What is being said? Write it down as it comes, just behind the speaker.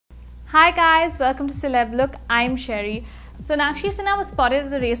Hi guys, welcome to CelebLook. I'm Sherry. Sonakshi Sinha was spotted at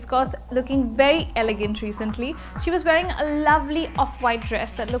the racecourse looking very elegant recently. She was wearing a lovely off-white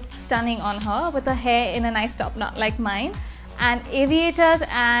dress that looked stunning on her with her hair in a nice top knot like mine, and aviators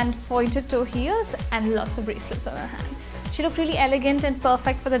and pointed toe heels and lots of bracelets on her hand. She looked really elegant and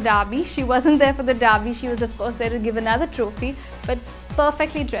perfect for the derby. She wasn't there for the derby, she was of course there to give another trophy, but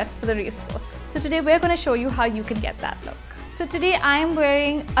perfectly dressed for the racecourse. So today we're going to show you how you can get that look. So today I'm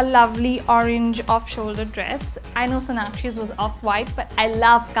wearing a lovely orange off-shoulder dress. I know Sonakshi's was off-white, but I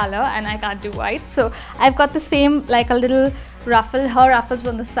love color and I can't do white. So I've got the same, like a little ruffle. Her ruffles were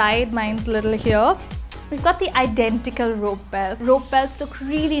on the side, mine's a little here. We've got the identical rope belt. Rope belts look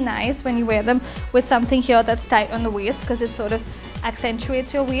really nice when you wear them with something here that's tight on the waist because it sort of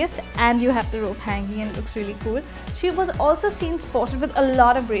accentuates your waist, and you have the rope hanging and it looks really cool. She was also seen sported with a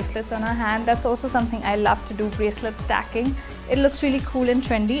lot of bracelets on her hand. That's also something I love to do, bracelet stacking. It looks really cool and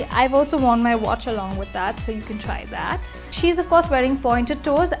trendy. I've also worn my watch along with that, so you can try that. She's of course wearing pointed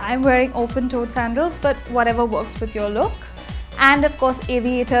toes. I'm wearing open-toed sandals, but whatever works with your look. And of course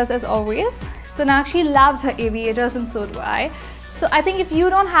aviators as always. Sonakshi loves her aviators and so do I. So I think if you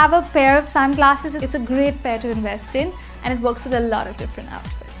don't have a pair of sunglasses, it's a great pair to invest in, and it works with a lot of different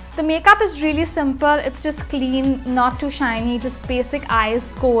outfits. The makeup is really simple. It's just clean, not too shiny, just basic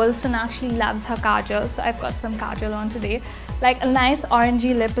eyes, kohl. Sonakshi loves her kajal, so I've got some kajal on today. Like a nice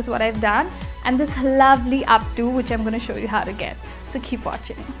orangey lip is what I've done, and this lovely updo which I'm going to show you how to get. So keep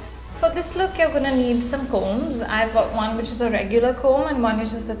watching. For this look, you're going to need some combs. I've got one which is a regular comb and one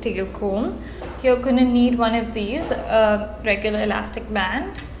which is a tail comb. You're going to need one of these, a regular elastic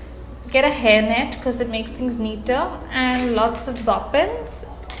band. Get a hairnet because it makes things neater, and lots of bob pins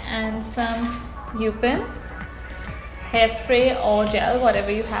and some U-pins, hairspray or gel,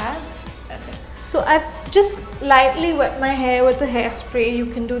 whatever you have. That's it. So I've just lightly wet my hair with the hairspray. You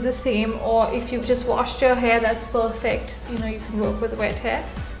can do the same, or if you've just washed your hair, that's perfect. You know, you can work with wet hair.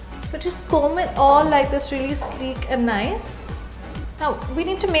 So just comb it all like this, really sleek and nice. Now we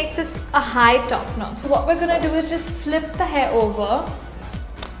need to make this a high top knot. So what we're going to do is just flip the hair over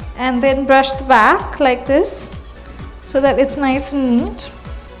and then brush the back like this so that it's nice and neat,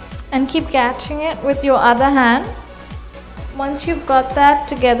 and keep catching it with your other hand. Once you've got that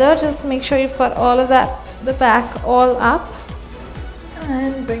together, just make sure you've got all of that, the back all up,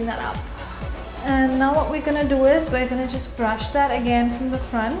 and bring that up. And now what we're going to do is we're going to just brush that again from the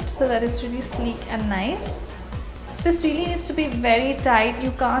front so that it's really sleek and nice. This really needs to be very tight. You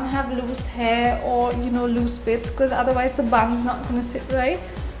can't have loose hair or, you know, loose bits, because otherwise the bun's not going to sit right.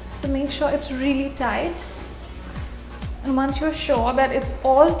 So make sure it's really tight. And once you're sure that it's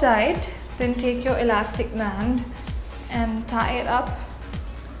all tight, then take your elastic band and tie it up.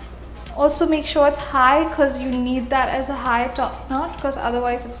 Also make sure it's high, because you need that as a high top knot, because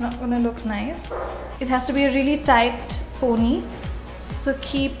otherwise it's not going to look nice. It has to be a really tight pony, so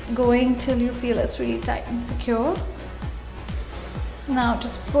keep going till you feel it's really tight and secure. Now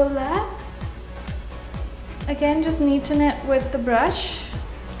just pull that. Again, just neaten it with the brush.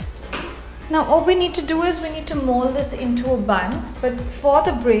 Now all we need to do is we need to mold this into a bun, but for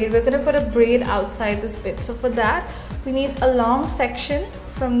the braid we're going to put a braid outside this bit. So for that we need a long section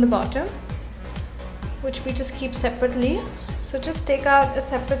from the bottom, which we just keep separately. So just take out a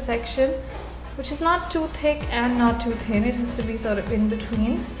separate section which is not too thick and not too thin. It has to be sort of in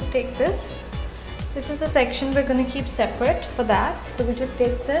between. So take this. This is the section we're going to keep separate for that. So we just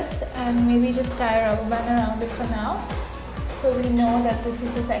take this and maybe just tie a rubber band around it for now, so we know that this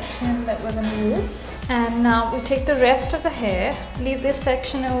is the section that we're going to use. And now we take the rest of the hair, leave this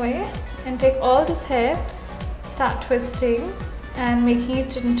section away, and take all this hair, start twisting and making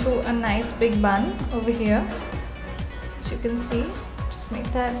it into a nice big bun over here. As you can see, just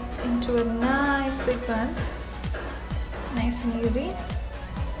make that into a nice big bun, nice and easy.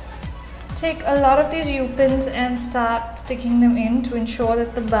 Take a lot of these U-pins and start sticking them in to ensure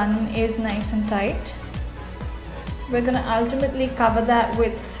that the bun is nice and tight. We're going to ultimately cover that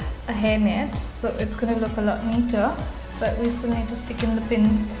with a hairnet, so it's going to look a lot neater, but we still need to stick in the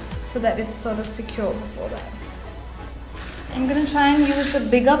pins so that it's sort of secure before that. I'm going to try and use the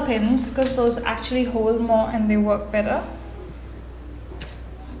bigger pins because those actually hold more and they work better.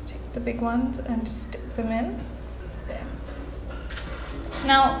 So take the big ones and just stick them in. There.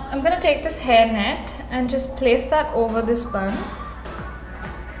 Now I'm going to take this hairnet and just place that over this bun.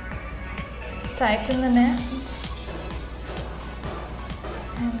 Tighten the net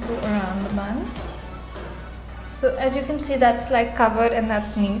and go around the bun. So as you can see, that's like covered and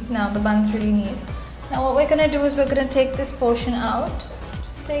that's neat. Now the bun's really neat. Now what we're going to do is we're going to take this portion out.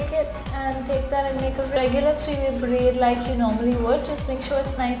 Just take it and take that and make a regular 3-way braid like you normally would. Just make sure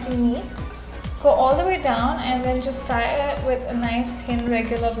it's nice and neat. Go all the way down and then just tie it with a nice thin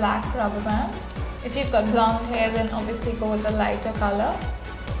regular black rubber band. If you've got blonde hair, then obviously go with a lighter color.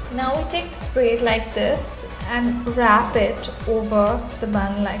 Now we take this braid like this and wrap it over the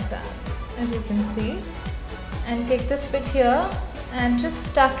bun like that, as you can see. And take this bit here and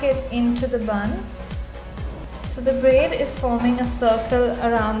just tuck it into the bun. So the braid is forming a circle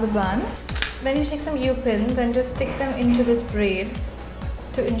around the bun. Then you take some U-pins and just stick them into this braid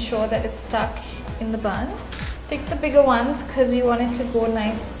to ensure that it's stuck in the bun. Take the bigger ones because you want it to go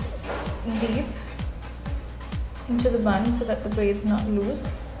nice and deep into the bun so that the braid's not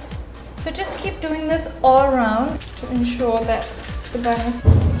loose. So just keep doing this all around to ensure that the bun is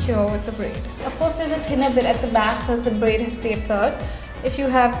secure with the braid. Of course, there's a thinner bit at the back because the braid has tapered. If you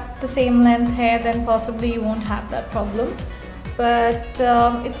have the same length hair, then possibly you won't have that problem. But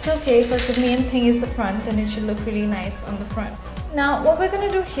it's okay because the main thing is the front and it should look really nice on the front. Now what we're going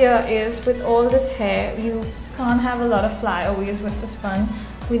to do here is, with all this hair, you can't have a lot of flyaways with this bun.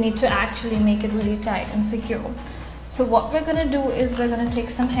 We need to actually make it really tight and secure. So what we're going to do is we're going to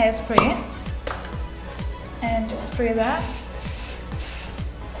take some hairspray and just spray that,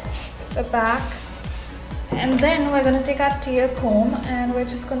 the back, and then we're going to take our tear comb and we're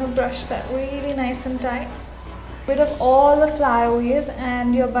just going to brush that really nice and tight. Rid of all the flyaways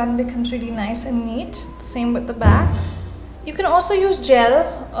and your bun becomes really nice and neat. Same with the back. You can also use gel,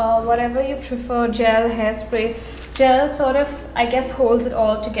 whatever you prefer, gel, hairspray. Gel sort of, I guess, holds it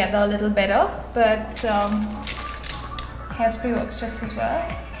all together a little better, but hairspray works just as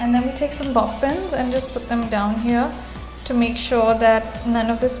well. And then we take some bob pins and just put them down here to make sure that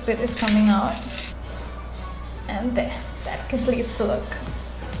none of this bit is coming out. And there, that completes the look.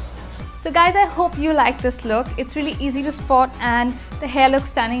 So guys, I hope you like this look. It's really easy to spot and the hair looks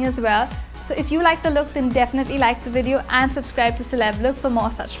stunning as well. So if you like the look, then definitely like the video and subscribe to CelebLook for more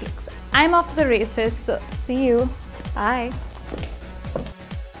such looks. I'm off to the races, so see you. Bye.